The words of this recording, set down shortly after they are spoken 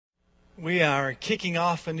We are kicking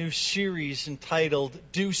off a new series entitled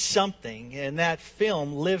Do Something, and that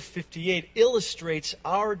film, Live 58, illustrates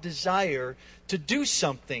our desire to do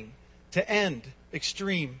something to end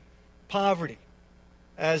extreme poverty.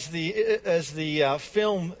 As the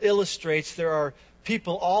film illustrates, there are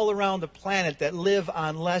people all around the planet that live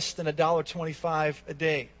on less than $1.25 a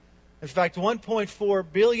day. In fact, 1.4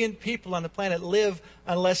 billion people on the planet live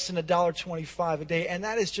on less than $1.25 a day, and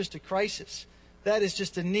that is just a crisis. That is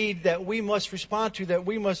just a need that we must respond to, that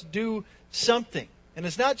we must do something. And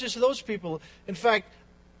it's not just those people. In fact,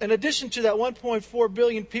 in addition to that 1.4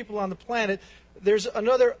 billion people on the planet, there's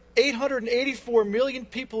another 884 million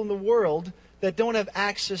people in the world that don't have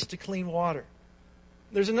access to clean water.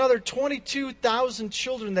 There's another 22,000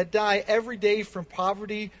 children that die every day from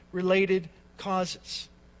poverty-related causes.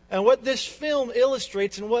 And what this film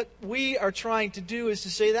illustrates and what we are trying to do is to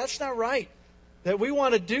say that's not right. That we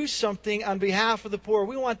want to do something on behalf of the poor.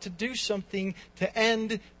 We want to do something to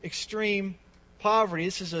end extreme poverty.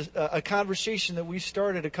 This is a conversation that we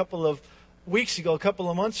started a couple of weeks ago, a couple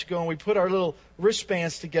of months ago, and we put our little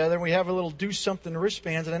wristbands together. We have a little do something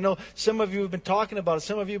wristbands, and I know some of you have been talking about it.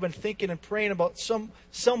 Some of you have been thinking and praying about some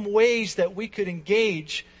ways that we could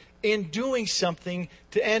engage in doing something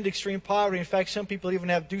to end extreme poverty. In fact, some people even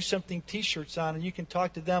have do something t-shirts on, and you can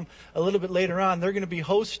talk to them a little bit later on. They're going to be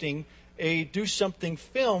hosting a Do Something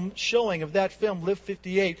film showing of that film, Live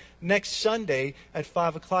 58, next Sunday at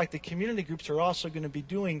 5 o'clock. The community groups are also going to be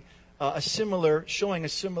doing a similar showing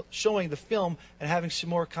the film and having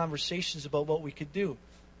some more conversations about what we could do.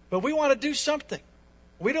 But we want to do something.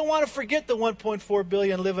 We don't want to forget the 1.4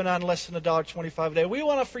 billion living on less than $1.25 a day. We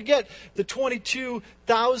want to forget the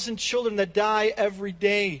 22,000 children that die every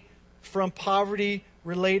day from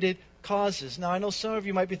poverty-related causes. Now, I know some of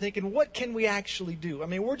you might be thinking, what can we actually do? I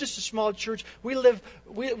mean, we're just a small church. We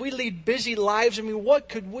lead busy lives. I mean, what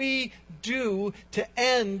could we do to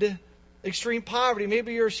end extreme poverty?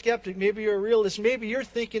 Maybe you're a skeptic. Maybe you're a realist. Maybe you're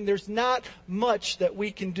thinking there's not much that we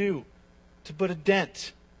can do to put a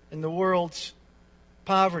dent in the world's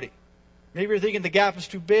poverty. Maybe you're thinking the gap is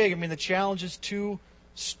too big. I mean, the challenge is too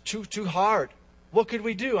hard. What could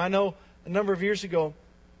we do? I know a number of years ago,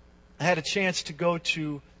 I had a chance to go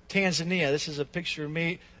to Tanzania. This is a picture of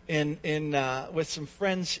me with some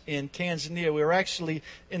friends in Tanzania. We were actually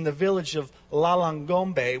in the village of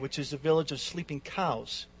Lalangombe, which is a village of sleeping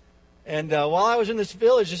cows. And while I was in this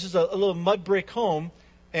village, this is a little mud brick home,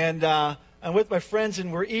 and I'm with my friends,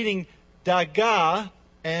 and we're eating dagaa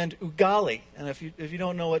and ugali. And if you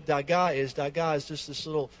don't know what dagaa is just this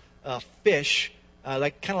little fish, kind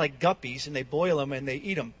of like guppies, and they boil them and they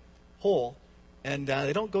eat them whole. And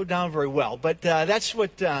they don't go down very well. But that's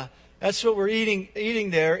what we're eating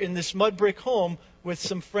there in this mud brick home with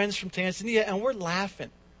some friends from Tanzania, and we're laughing.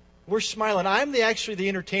 We're smiling. I'm actually the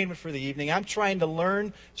entertainment for the evening. I'm trying to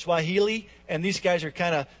learn Swahili, and these guys are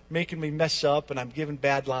kind of making me mess up, and I'm giving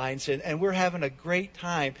bad lines, and we're having a great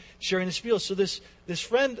time sharing this meal. So this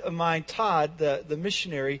friend of mine, Todd, the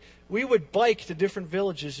missionary, we would bike to different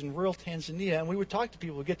villages in rural Tanzania, and we would talk to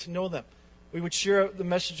people, get to know them. We would share the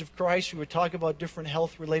message of Christ. We would talk about different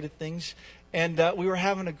health-related things. And we were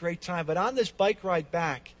having a great time. But on this bike ride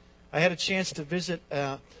back, I had a chance to visit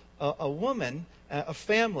a woman, a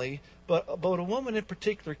family. But a woman in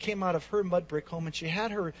particular came out of her mud brick home, and she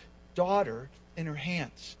had her daughter in her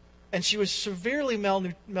hands. And she was severely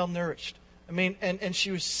malnourished. I mean, and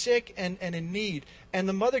she was sick and in need. And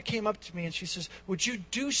the mother came up to me, and she says, "Would you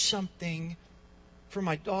do something for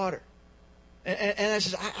my daughter?" And I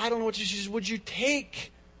said, I don't know what to do. She says, "Would you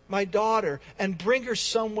take my daughter and bring her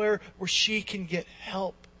somewhere where she can get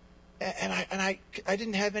help?" And I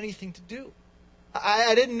didn't have anything to do.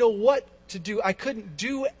 I didn't know what to do. I couldn't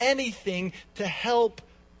do anything to help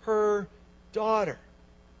her daughter.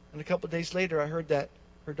 And a couple of days later, I heard that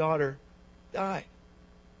her daughter died.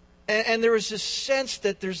 And there was this sense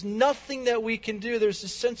that there's nothing that we can do. There's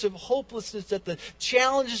this sense of hopelessness, that the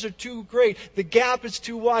challenges are too great. The gap is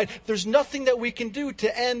too wide. There's nothing that we can do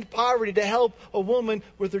to end poverty, to help a woman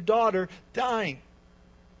with her daughter dying.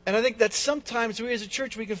 And I think that sometimes we as a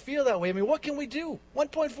church, we can feel that way. I mean, what can we do?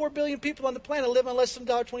 1.4 billion people on the planet live on less than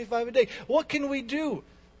 $1.25 a day. What can we do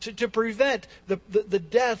to prevent the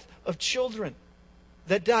death of children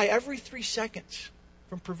that die every 3 seconds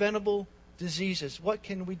from preventable diseases? What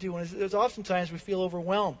can we do? And there's oftentimes we feel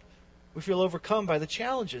overwhelmed. We feel overcome by the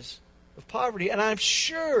challenges of poverty. And I'm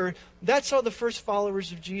sure that's how the first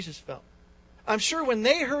followers of Jesus felt. I'm sure when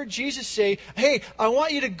they heard Jesus say, "Hey, I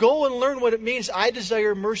want you to go and learn what it means. I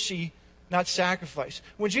desire mercy, not sacrifice."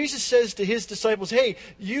 When Jesus says to his disciples, "Hey,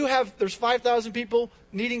 there's 5,000 people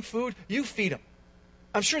needing food, you feed them."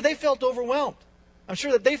 I'm sure they felt overwhelmed. I'm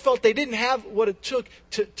sure that they felt they didn't have what it took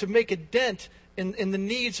to make a dent in the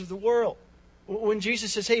needs of the world. When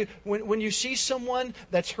Jesus says, hey, when you see someone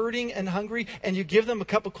that's hurting and hungry and you give them a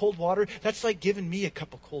cup of cold water, that's like giving me a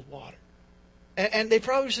cup of cold water. And they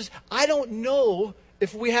probably says, I don't know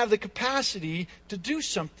if we have the capacity to do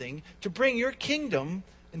something to bring your kingdom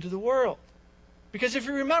into the world. Because if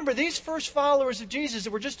you remember, these first followers of Jesus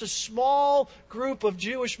were just a small group of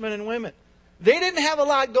Jewish men and women. They didn't have a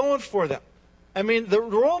lot going for them. I mean, the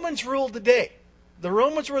Romans ruled the day. The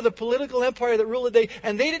Romans were the political empire that ruled the day,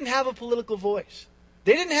 and they didn't have a political voice.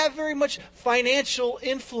 They didn't have very much financial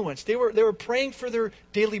influence. They were praying for their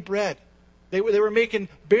daily bread. They were making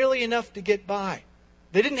barely enough to get by.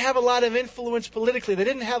 They didn't have a lot of influence politically. They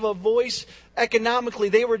didn't have a voice economically.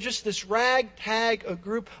 They were just this ragtag, a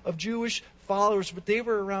group of Jewish followers, but they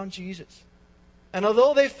were around Jesus. And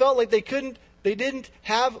although they felt like they didn't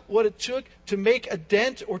have what it took to make a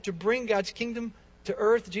dent or to bring God's kingdom to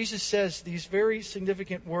earth, Jesus says these very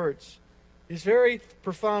significant words, these very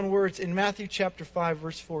profound words in Matthew chapter 5,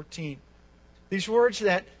 verse 14. These words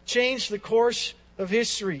that change the course of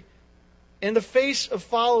history. In the face of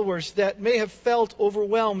followers that may have felt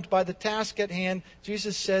overwhelmed by the task at hand,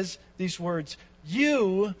 Jesus says these words,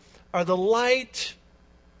 "You are the light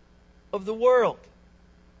of the world."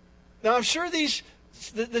 Now, I'm sure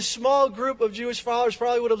the small group of Jewish followers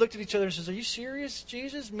probably would have looked at each other and says, "Are you serious,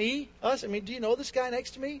 Jesus? Me? Us? I mean, do you know this guy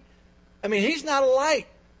next to me? I mean, he's not a light.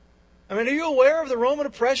 I mean, are you aware of the Roman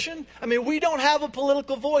oppression? I mean, we don't have a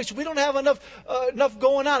political voice. We don't have enough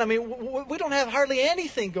going on. I mean, we don't have hardly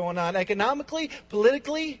anything going on economically,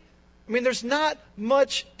 politically. I mean, there's not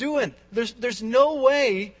much doing. There's no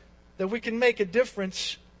way that we can make a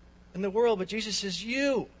difference in the world." But Jesus says,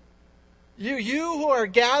 you who are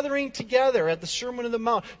gathering together at the Sermon on the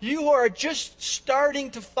Mount, you who are just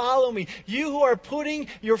starting to follow me, you who are putting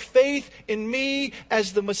your faith in me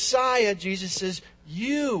as the Messiah, Jesus says,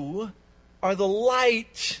 you are the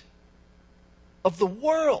light of the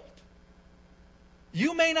world.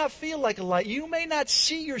 You may not feel like a light. You may not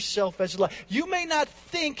see yourself as a light. You may not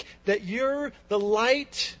think that you're the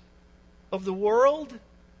light of the world,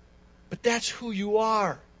 but that's who you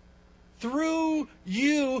are. Through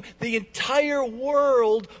you, the entire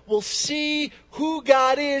world will see who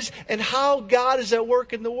God is and how God is at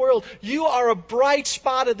work in the world. You are a bright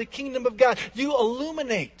spot of the kingdom of God. You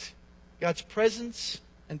illuminate God's presence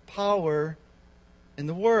and power in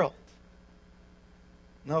the world.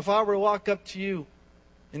 Now, if I were to walk up to you,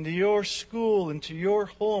 into your school, into your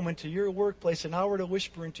home, into your workplace, and I were to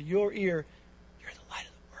whisper into your ear, "You're the light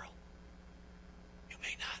of the world," you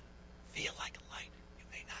may not feel like a light. You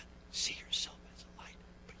may not see yourself as a light,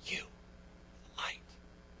 but you are the light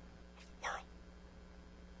of the world.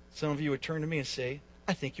 Some of you would turn to me and say,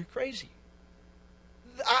 "I think you're crazy.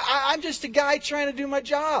 I'm just a guy trying to do my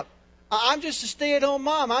job. I'm just a stay-at-home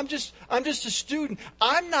mom. I'm just a student.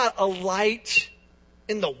 I'm not a light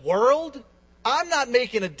in the world. I'm not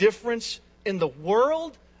making a difference in the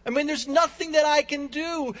world. I mean, there's nothing that I can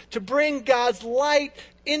do to bring God's light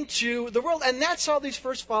into the world." And that's how these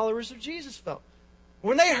first followers of Jesus felt.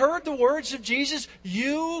 When they heard the words of Jesus,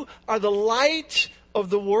 "You are the light of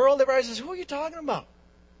the world," everybody says, "Who are you talking about?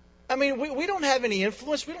 I mean, we don't have any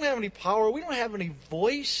influence. We don't have any power. We don't have any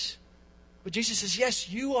voice." But Jesus says, "Yes,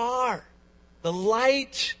 you are the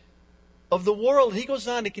light of the world." He goes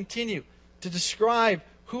on to continue to describe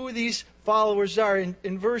who these followers are.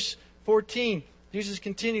 In verse 14, Jesus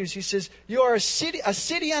continues. He says, "You are a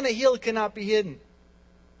city on a hill cannot be hidden.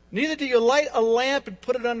 Neither do you light a lamp and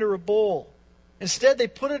put it under a bowl. Instead, they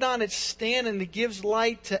put it on its stand, and it gives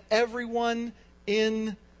light to everyone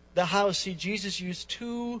in the house." See, Jesus used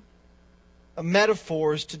two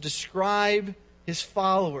metaphors to describe his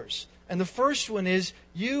followers. And the first one is,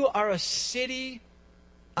 you are a city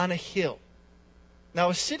on a hill. Now,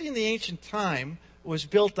 a city in the ancient time was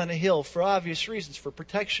built on a hill for obvious reasons, for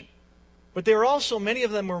protection. But there were also, many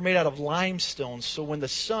of them were made out of limestone, so when the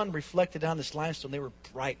sun reflected on this limestone, they were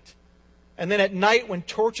bright. And then at night, when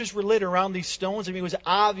torches were lit around these stones, it was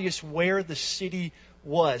obvious where the city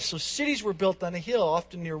was. So cities were built on a hill,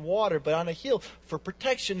 often near water, but on a hill for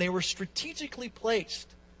protection. They were strategically placed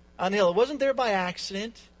on a hill. It wasn't there by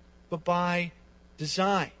accident, but by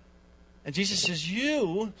design. And Jesus says,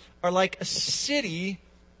 you are like a city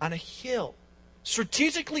on a hill,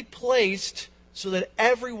 strategically placed so that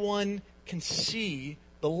everyone can see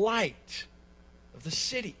the light of the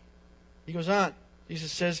city. He goes on.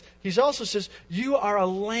 Jesus says, he also says, you are a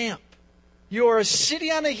lamp. You are a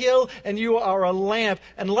city on a hill, and you are a lamp.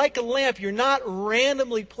 And like a lamp, you're not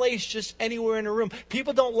randomly placed just anywhere in a room.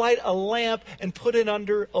 People don't light a lamp and put it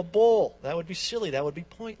under a bowl. That would be silly. That would be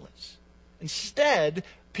pointless. Instead,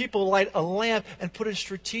 people light a lamp and put it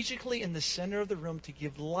strategically in the center of the room to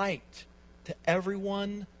give light to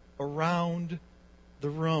everyone around the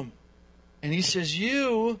room. And he says,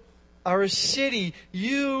 you are a city.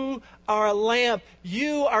 You are a lamp.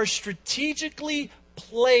 You are strategically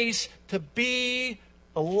placed to be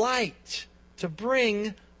a light, to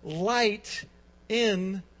bring light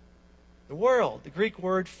in the world. The Greek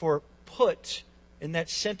word for put in that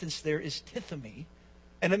sentence there is tithemi.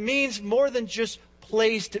 And it means more than just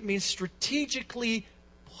placed. It means strategically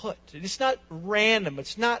put. It's not random.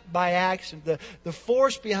 It's not by accident. The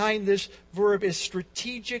force behind this verb is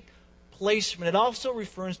strategic placement. It also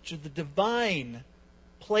refers to the divine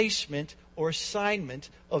placement or assignment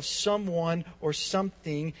of someone or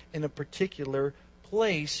something in a particular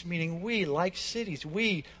place, meaning we, like cities,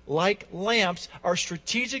 we, like lamps, are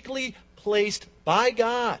strategically placed by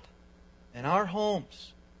God in our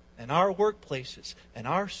homes, in our workplaces, and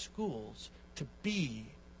our schools to be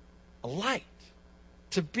a light,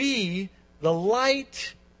 to be the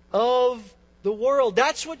light of the world.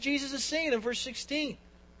 That's what Jesus is saying in verse 16.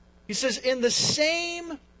 He says, in the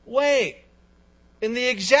same way, in the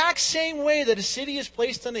exact same way that a city is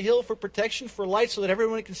placed on a hill for protection, for light, so that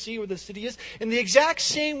everyone can see where the city is, in the exact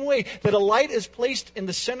same way that a light is placed in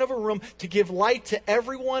the center of a room to give light to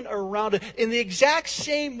everyone around it, in the exact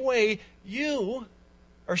same way, you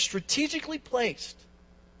are strategically placed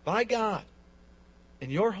by God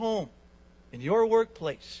in your home, in your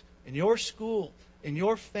workplace, in your school, in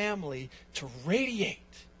your family, to radiate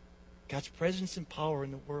God's presence and power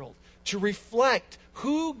in the world, to reflect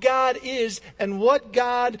who God is and what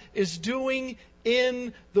God is doing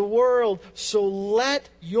in the world. So let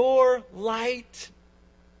your light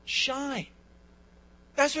shine.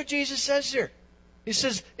 That's what Jesus says here. He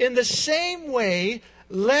says, in the same way,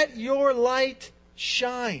 let your light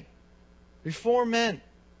shine before men,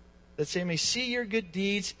 that they may see your good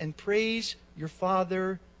deeds and praise your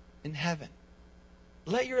Father in heaven.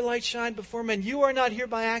 Let your light shine before men. You are not here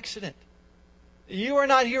by accident. You are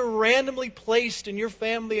not here randomly placed in your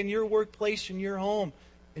family, in your workplace, in your home,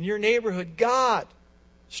 in your neighborhood. God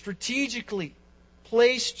strategically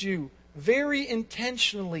placed you very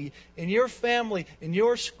intentionally in your family, in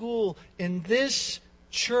your school, in this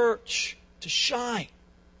church to shine,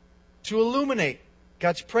 to illuminate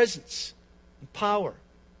God's presence and power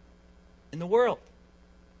in the world.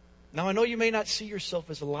 Now, I know you may not see yourself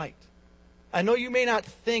as a light. I know you may not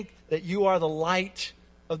think that you are the light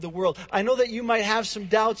of the world. I know that you might have some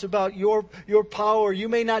doubts about your power. You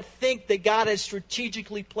may not think that God has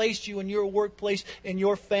strategically placed you in your workplace, in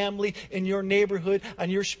your family, in your neighborhood, on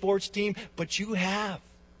your sports team, but you have.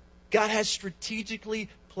 God has strategically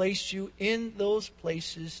placed you in those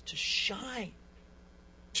places to shine,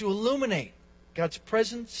 to illuminate God's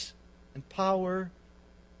presence and power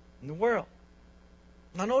in the world.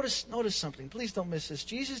 Now notice something. Please don't miss this.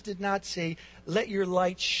 Jesus did not say, let your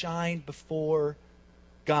light shine before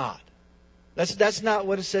God. That's not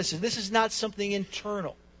what it says. This is not something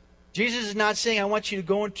internal. Jesus is not saying, I want you to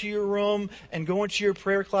go into your room and go into your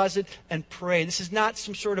prayer closet and pray. This is not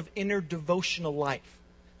some sort of inner devotional life.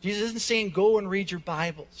 Jesus isn't saying, go and read your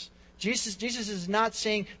Bibles. Jesus is not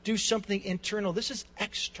saying, do something internal. This is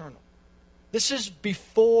external. This is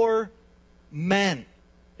before men.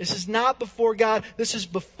 This is not before God. This is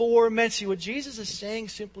before men. See, what Jesus is saying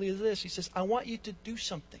simply is this. He says, I want you to do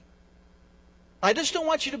something. I just don't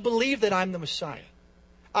want you to believe that I'm the Messiah.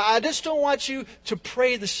 I just don't want you to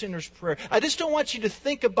pray the sinner's prayer. I just don't want you to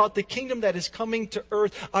think about the kingdom that is coming to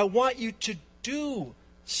earth. I want you to do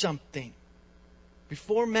something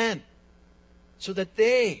before men so that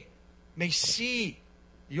they may see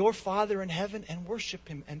your Father in heaven and worship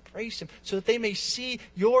Him and praise Him, so that they may see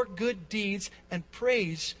your good deeds and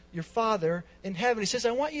praise your Father in heaven. He says,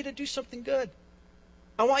 I want you to do something good.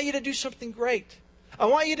 I want you to do something great. I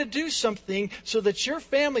want you to do something so that your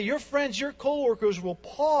family, your friends, your co-workers will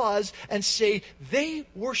pause and say, they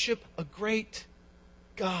worship a great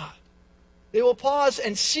God. They will pause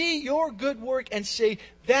and see your good work and say,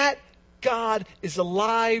 that God is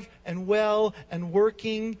alive and well and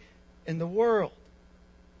working in the world.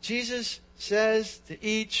 Jesus says to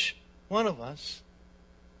each one of us,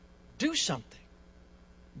 do something.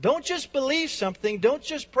 Don't just believe something. Don't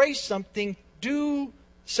just pray something. Do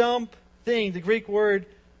something. The Greek word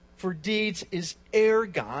for deeds is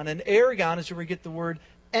ergon. And ergon is where we get the word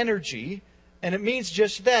energy. And it means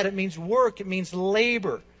just that. It means work. It means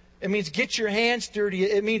labor. It means get your hands dirty.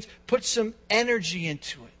 It means put some energy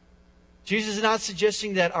into it. Jesus is not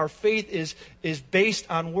suggesting that our faith is based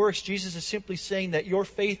on works. Jesus is simply saying that your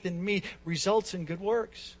faith in me results in good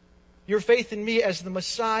works. Your faith in me as the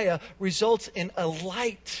Messiah results in a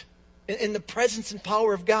light in the presence and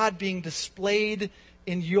power of God being displayed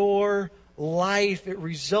in your life. It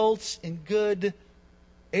results in good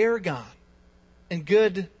ergon and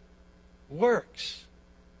good works.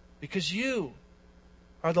 Because you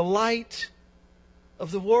are the light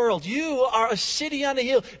of the world. You are a city on a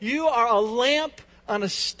hill. You are a lamp on a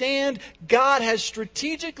stand. God has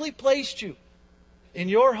strategically placed you in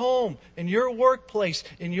your home, in your workplace,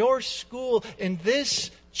 in your school, in this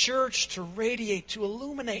church to radiate, to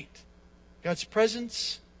illuminate God's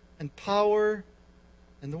presence and power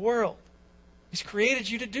in the world. He's created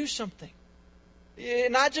you to do something.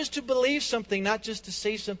 Not just to believe something, not just to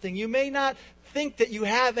say something. You may not think that you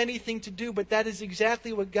have anything to do, but that is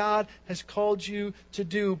exactly what God has called you to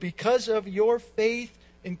do. Because of your faith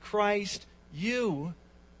in Christ, you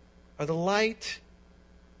are the light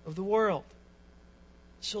of the world.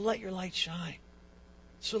 So let your light shine.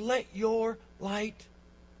 So let your light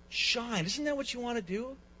shine. Isn't that what you want to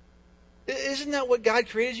do? Isn't that what God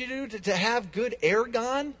created you to do? To have good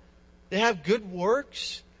ergon? To have good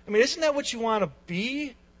works? I mean, isn't that what you want to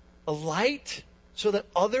be? A light? So that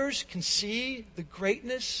others can see the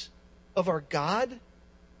greatness of our God?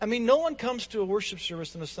 I mean, no one comes to a worship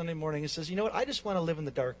service on a Sunday morning and says, you know what, I just want to live in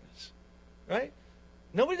the darkness. Right?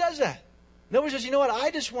 Nobody does that. Nobody says, you know what,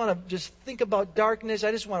 I just want to just think about darkness.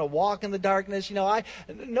 I just want to walk in the darkness. No,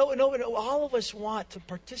 all of us want to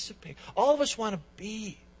participate. All of us want to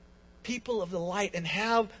be people of the light and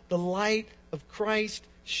have the light of Christ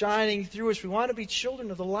shining through us. We want to be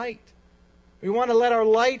children of the light. We want to let our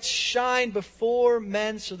light shine before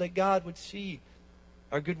men so that God would see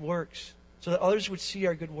our good works, so that others would see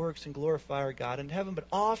our good works and glorify our God in heaven. But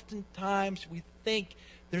oftentimes we think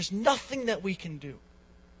there's nothing that we can do.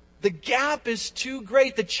 The gap is too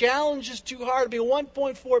great. The challenge is too hard. To be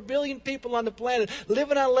 1.4 billion people on the planet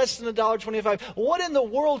living on less than $1.25. What in the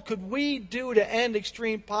world could we do to end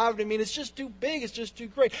extreme poverty? I mean, it's just too big. It's just too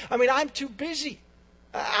great. I mean, I'm too busy.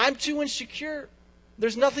 I'm too insecure.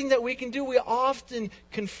 There's nothing that we can do. We often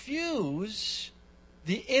confuse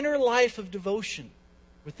the inner life of devotion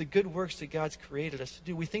with the good works that God's created us to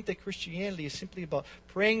do. We think that Christianity is simply about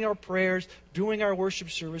praying our prayers, doing our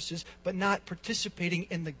worship services, but not participating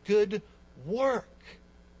in the good work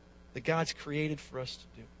that God's created for us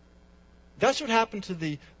to do. That's what happened to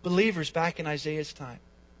the believers back in Isaiah's time.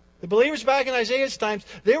 The believers back in Isaiah's times,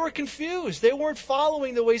 they were confused. They weren't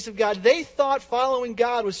following the ways of God. They thought following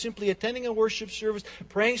God was simply attending a worship service,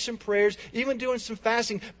 praying some prayers, even doing some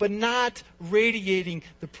fasting, but not radiating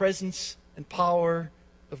the presence and power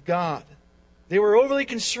of God. They were overly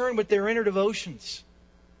concerned with their inner devotions,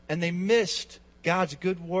 and they missed God's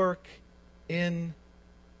good work in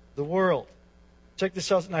the world. Check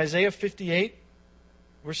this out in Isaiah 58,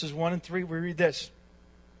 verses 1 and 3. We read this.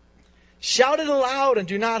 Shout it aloud and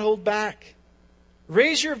do not hold back.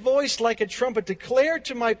 Raise your voice like a trumpet. Declare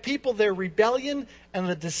to my people their rebellion and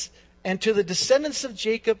to the descendants of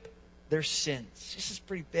Jacob their sins. This is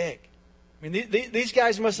pretty big. I mean, these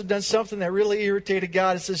guys must have done something that really irritated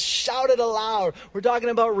God. It says, shout it aloud. We're talking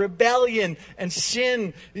about rebellion and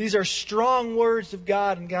sin. These are strong words of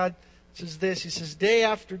God. And God says this. He says, day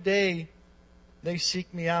after day, they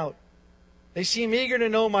seek me out. They seem eager to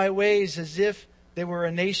know my ways as if they were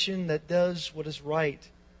a nation that does what is right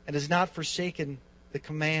and has not forsaken the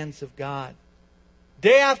commands of God.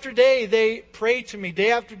 Day after day, they pray to me.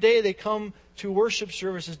 Day after day, they come to worship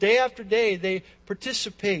services. Day after day, they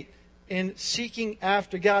participate in seeking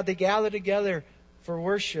after God. They gather together for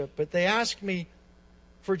worship, but they ask me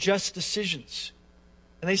for just decisions.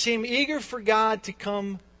 And they seem eager for God to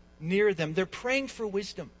come near them. They're praying for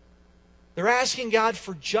wisdom. They're asking God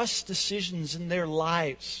for just decisions in their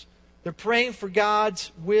lives. They're praying for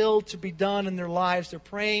God's will to be done in their lives. They're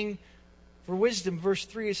praying for wisdom. Verse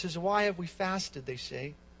 3, it says, why have we fasted, they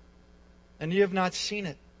say, and you have not seen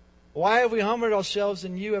it? Why have we humbled ourselves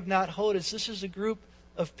and you have not heard us? This is a group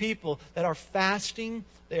of people that are fasting,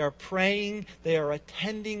 they are praying, they are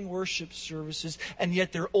attending worship services, and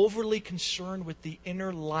yet they're overly concerned with the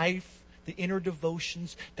inner life, the inner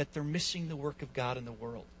devotions, that they're missing the work of God in the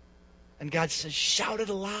world. And God says, shout it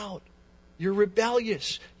aloud. You're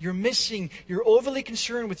rebellious. You're missing. You're overly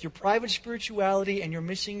concerned with your private spirituality, and you're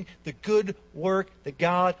missing the good work that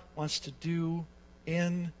God wants to do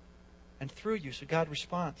in and through you. So God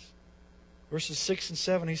responds. Verses 6 and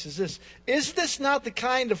 7, he says this, is this not the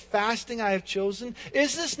kind of fasting I have chosen?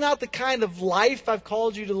 Is this not the kind of life I've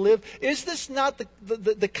called you to live? Is this not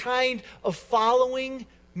the kind of following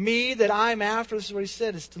me that I'm after? This is what he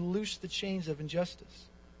said, is to loose the chains of injustice,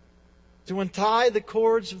 to untie the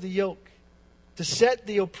cords of the yoke, to set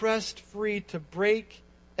the oppressed free, to break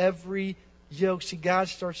every yoke. See, God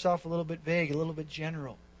starts off a little bit vague, a little bit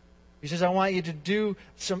general. He says, I want you to do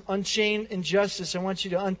some unchain injustice. I want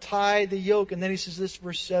you to untie the yoke. And then he says this,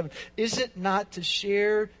 verse 7. Is it not to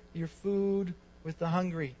share your food with the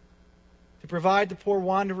hungry, to provide the poor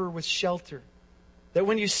wanderer with shelter, that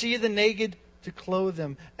when you see the naked, to clothe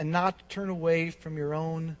them, and not to turn away from your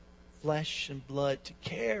own flesh and blood, to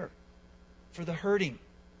care for the hurting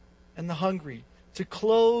and the hungry, to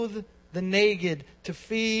clothe the naked, to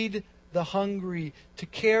feed the hungry, to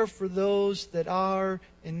care for those that are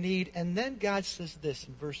in need. And then God says this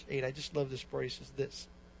in verse 8. I just love this part. He says this.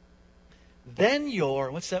 Then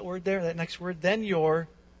your, what's that word there? That next word? Then your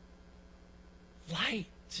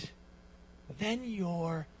light. Then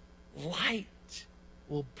your light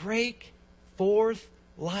will break forth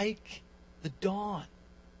like the dawn.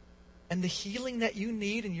 And the healing that you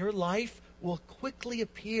need in your life will quickly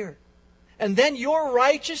appear. And then your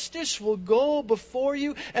righteousness will go before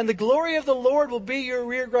you, and the glory of the Lord will be your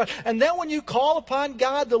rear guard. And then when you call upon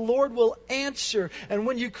God, the Lord will answer. And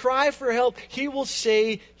when you cry for help, He will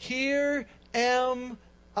say, here am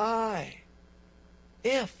I.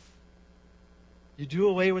 If you do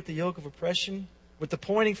away with the yoke of oppression, with the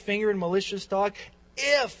pointing finger and malicious talk,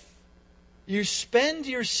 if you spend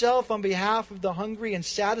yourself on behalf of the hungry and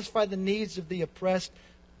satisfy the needs of the oppressed,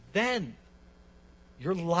 then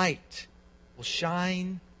your light will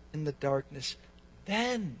shine in the darkness.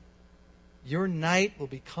 Then your night will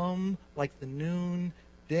become like the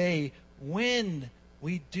noonday, when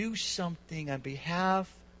we do something on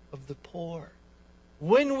behalf of the poor.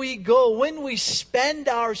 When we go, when we spend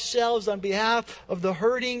ourselves on behalf of the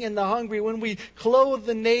hurting and the hungry, when we clothe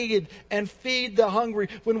the naked and feed the hungry,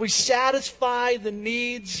 when we satisfy the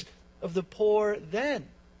needs of the poor, then,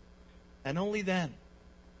 and only then,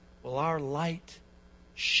 will our light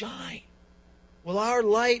shine. Will our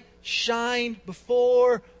light shine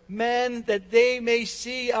before men, that they may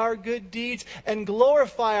see our good deeds and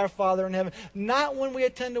glorify our Father in heaven. Not when we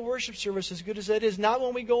attend a worship service, as good as that is. Not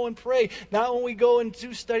when we go and pray. Not when we go and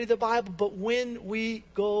do study the Bible. But when we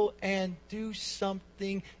go and do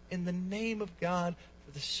something in the name of God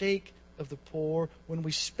for the sake of the poor. When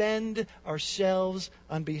we spend ourselves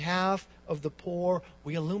on behalf of the poor,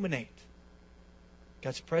 we illuminate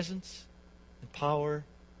God's presence and power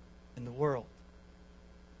in the world.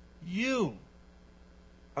 You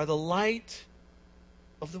are the light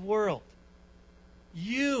of the world.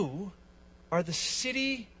 You are the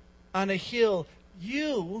city on a hill.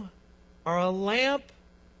 You are a lamp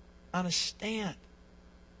on a stand.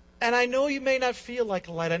 And I know you may not feel like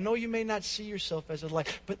a light. I know you may not see yourself as a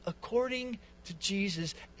light. But according to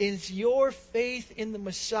Jesus, is your faith in the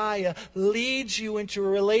Messiah leads you into a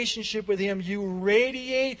relationship with Him. You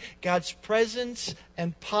radiate God's presence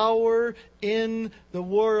and power in the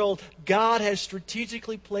world. God has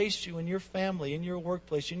strategically placed you in your family, in your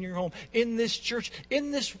workplace, in your home, in this church,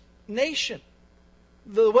 in this nation.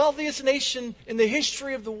 The wealthiest nation in the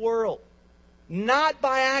history of the world. Not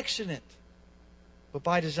by accident, but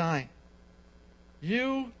by design.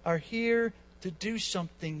 You are here to do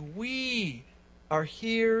something. We are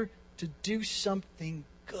here to do something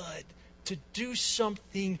good, to do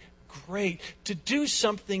something great, to do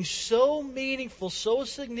something so meaningful, so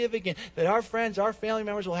significant that our friends, our family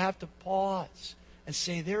members will have to pause and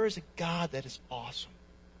say, there is a God that is awesome.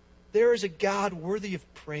 There is a God worthy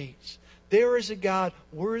of praise. There is a God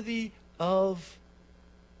worthy of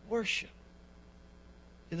worship.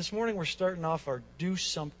 See, this morning we're starting off our Do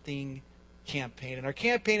Something campaign. And our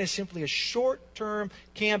campaign is simply a short-term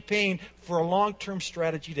campaign for a long-term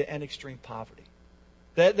strategy to end extreme poverty.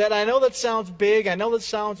 That I know that sounds big, I know that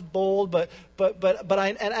sounds bold, but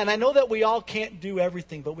I know that we all can't do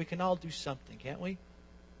everything, but we can all do something, can't we?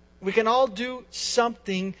 We can all do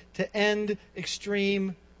something to end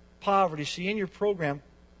extreme poverty. See, in your program,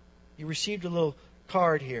 you received a little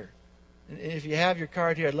card here. And if you have your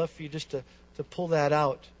card here, I'd love for you just to pull that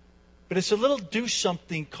out. But it's a little do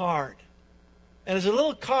something card. And there's a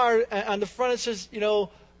little card on the front that says,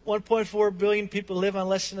 1.4 billion people live on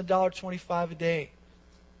less than $1.25 a day.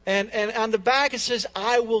 And on the back it says,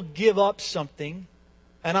 I will give up something,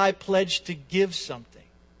 and I pledge to give something.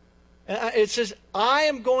 And it says, I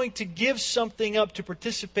am going to give something up to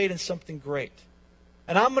participate in something great.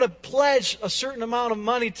 And I'm going to pledge a certain amount of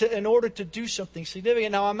money in order to do something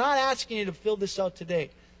significant. Now, I'm not asking you to fill this out today.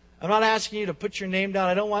 I'm not asking you to put your name down.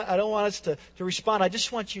 I don't want us to respond. I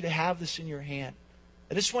just want you to have this in your hand.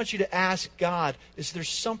 I just want you to ask God, is there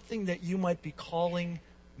something that you might be calling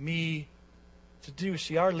me to do?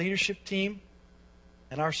 See, our leadership team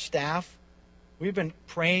and our staff, we've been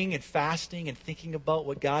praying and fasting and thinking about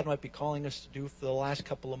what God might be calling us to do for the last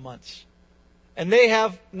couple of months. And they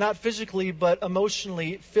have, not physically, but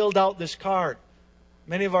emotionally, filled out this card.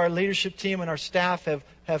 Many of our leadership team and our staff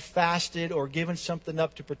have fasted or given something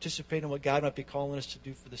up to participate in what God might be calling us to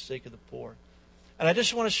do for the sake of the poor. And I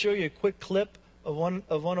just want to show you a quick clip of one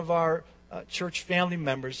of our church family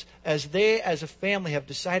members as they, as a family, have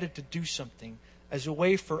decided to do something as a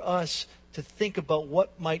way for us to think about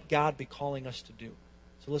what might God be calling us to do.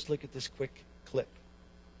 So let's look at this quick clip.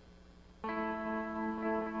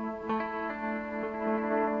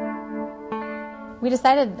 We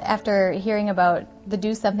decided after hearing about the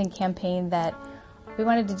Do Something campaign that we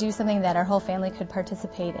wanted to do something that our whole family could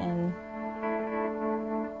participate in.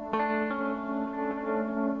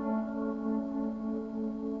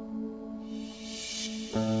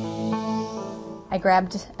 I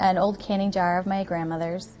grabbed an old canning jar of my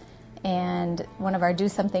grandmother's and one of our Do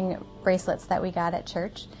Something bracelets that we got at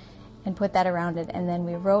church and put that around it, and then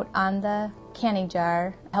we wrote on the canning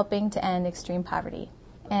jar, "Helping to End Extreme Poverty."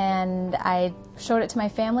 And I showed it to my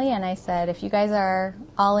family and I said, if you guys are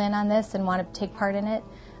all in on this and want to take part in it,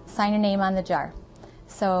 sign your name on the jar.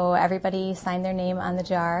 So everybody signed their name on the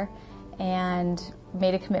jar and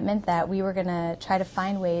made a commitment that we were going to try to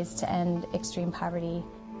find ways to end extreme poverty.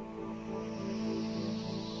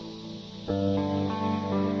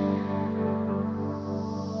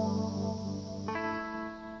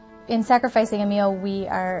 In sacrificing a meal, we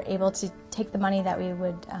are able to take the money that we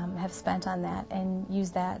would have spent on that and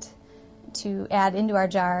use that to add into our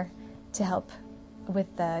jar to help with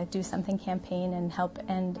the Do Something campaign and help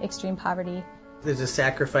end extreme poverty. There's a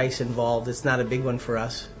sacrifice involved. It's not a big one for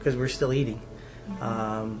us because we're still eating.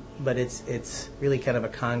 But it's really kind of a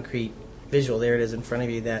concrete visual. There it is in front of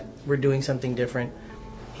you that we're doing something different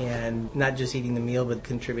and not just eating the meal but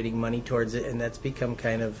contributing money towards it, and that's become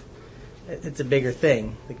kind of, it's a bigger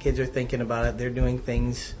thing. The kids are thinking about it. They're doing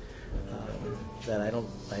things that I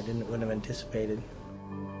wouldn't have anticipated.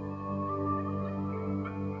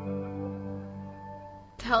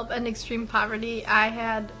 To help end extreme poverty, I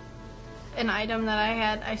had an item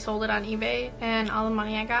that I sold it on eBay, and all the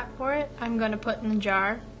money I got for it, I'm going to put in a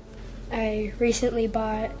jar. I recently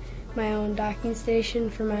bought my own docking station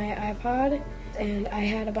for my iPod, and I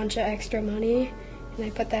had a bunch of extra money, and I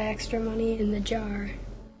put that extra money in the jar.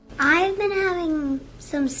 I've been having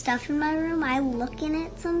some stuff in my room. I look in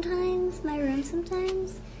it sometimes, my room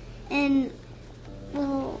sometimes, and,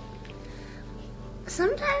 well,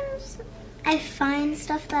 sometimes I find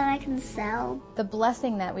stuff that I can sell. The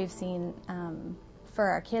blessing that we've seen for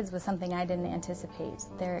our kids was something I didn't anticipate.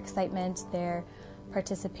 Their excitement, their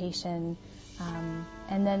participation,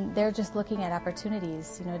 and then they're just looking at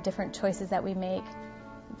opportunities, different choices that we make.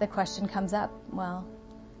 The question comes up, well,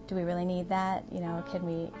 do we really need that?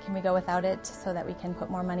 Can we go without it so that we can put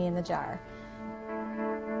more money in the jar?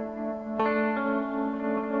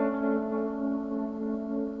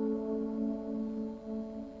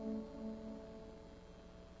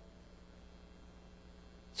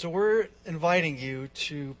 So we're inviting you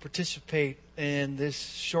to participate in this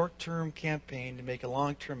short-term campaign to make a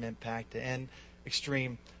long-term impact to end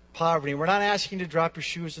extreme poverty. We're not asking you to drop your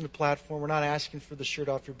shoes on the platform. We're not asking for the shirt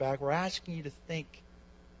off your back. We're asking you to think.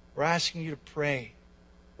 We're asking you to pray.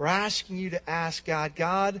 We're asking you to ask God,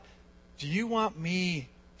 God, do you want me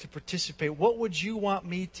to participate? What would you want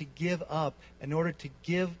me to give up in order to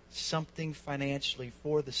give something financially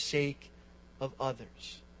for the sake of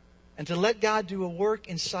others? And to let God do a work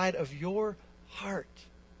inside of your heart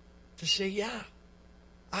to say, yeah,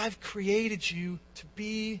 I've created you to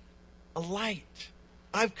be a light.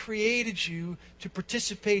 I've created you to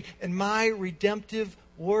participate in my redemptive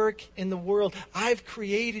work in the world. I've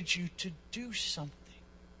created you to do something.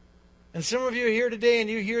 And some of you are here today and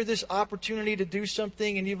you hear this opportunity to do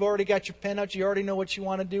something and you've already got your pen out, you already know what you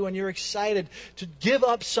want to do, and you're excited to give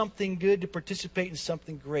up something good to participate in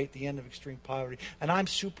something great, the end of extreme poverty. And I'm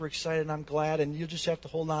super excited and I'm glad, and you'll just have to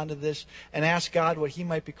hold on to this and ask God what He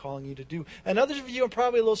might be calling you to do. And others of you are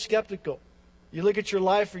probably a little skeptical. You look at your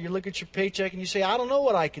life or you look at your paycheck and you say, I don't know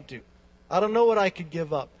what I could do. I don't know what I could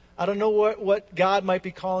give up. I don't know what God might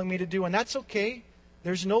be calling me to do, and that's okay.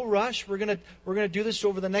 There's no rush. We're gonna do this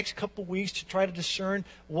over the next couple weeks to try to discern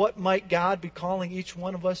what might God be calling each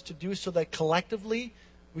one of us to do, so that collectively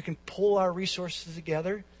we can pull our resources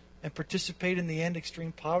together and participate in the end of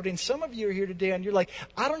extreme poverty. And some of you are here today and you're like,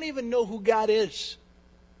 I don't even know who God is.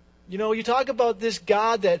 You talk about this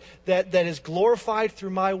God that is glorified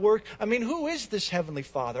through my work. I mean, who is this Heavenly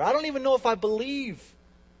Father? I don't even know if I believe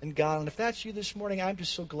in God. And if that's you this morning, I'm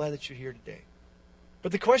just so glad that you're here today.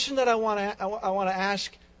 But the question that I want to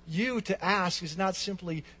ask you to ask is not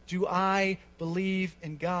simply, do I believe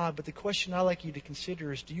in God? But the question I'd like you to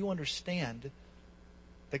consider is, do you understand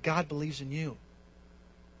that God believes in you?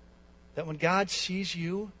 That when God sees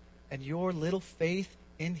you and your little faith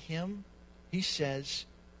in Him, He says,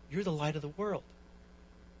 you're the light of the world.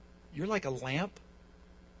 You're like a lamp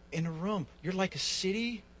in a room. You're like a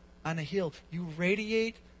city on a hill. You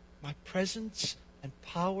radiate my presence and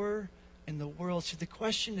power in the world. So the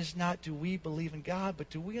question is not, do we believe in God, but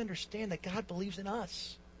do we understand that God believes in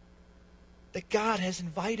us? That God has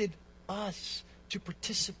invited us to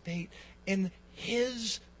participate in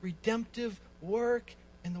His redemptive work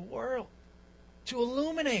in the world, to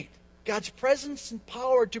illuminate God's presence and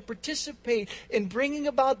power, to participate in bringing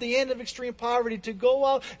about the end of extreme poverty, to go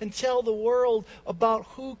out and tell the world about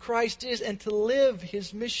who Christ is and to live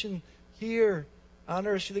His mission here on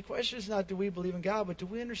earth. So the question is not, do we believe in God, but do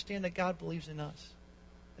we understand that God believes in us?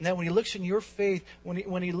 And that when He looks in your faith,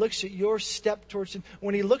 when he looks at your step towards Him,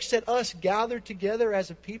 when He looks at us gathered together as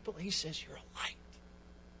a people, He says, you're a light.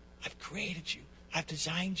 I've created you. I've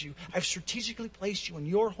designed you. I've strategically placed you in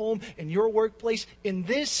your home, in your workplace, in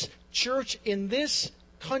this church, in this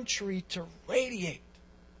country to radiate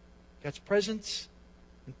God's presence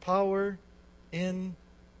and power in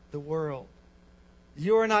the world.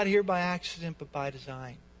 You are not here by accident, but by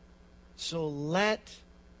design. So let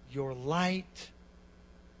your light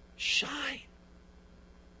shine.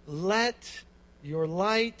 Let your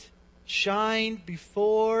light shine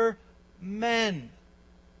before men,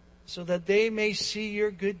 so that they may see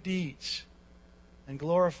your good deeds and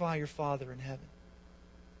glorify your Father in heaven.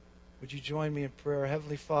 Would you join me in prayer?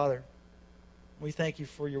 Heavenly Father, we thank You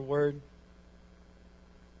for Your word.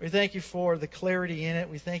 We thank You for the clarity in it.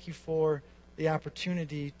 We thank You for the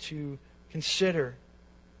opportunity to consider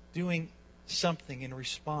doing something in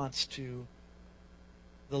response to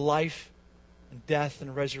the life and death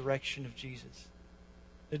and resurrection of Jesus.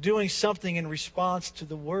 They're doing something in response to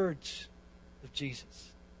the words of Jesus.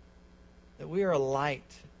 That we are a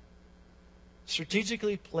light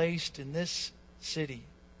strategically placed in this city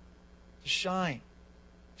to shine,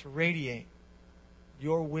 to radiate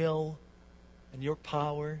Your will and Your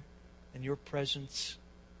power and Your presence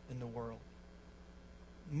in the world.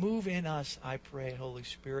 Move in us, I pray, Holy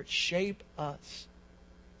Spirit. Shape us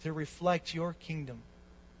to reflect Your kingdom,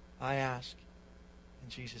 I ask in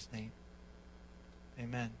Jesus' name.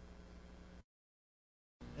 Amen.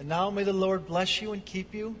 And now may the Lord bless you and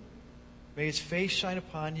keep you. May His face shine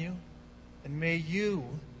upon you, and may you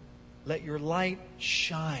let your light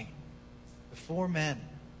shine before men,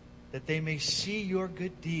 that they may see your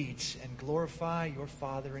good deeds and glorify your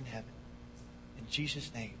Father in heaven. In Jesus'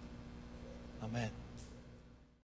 name, amen.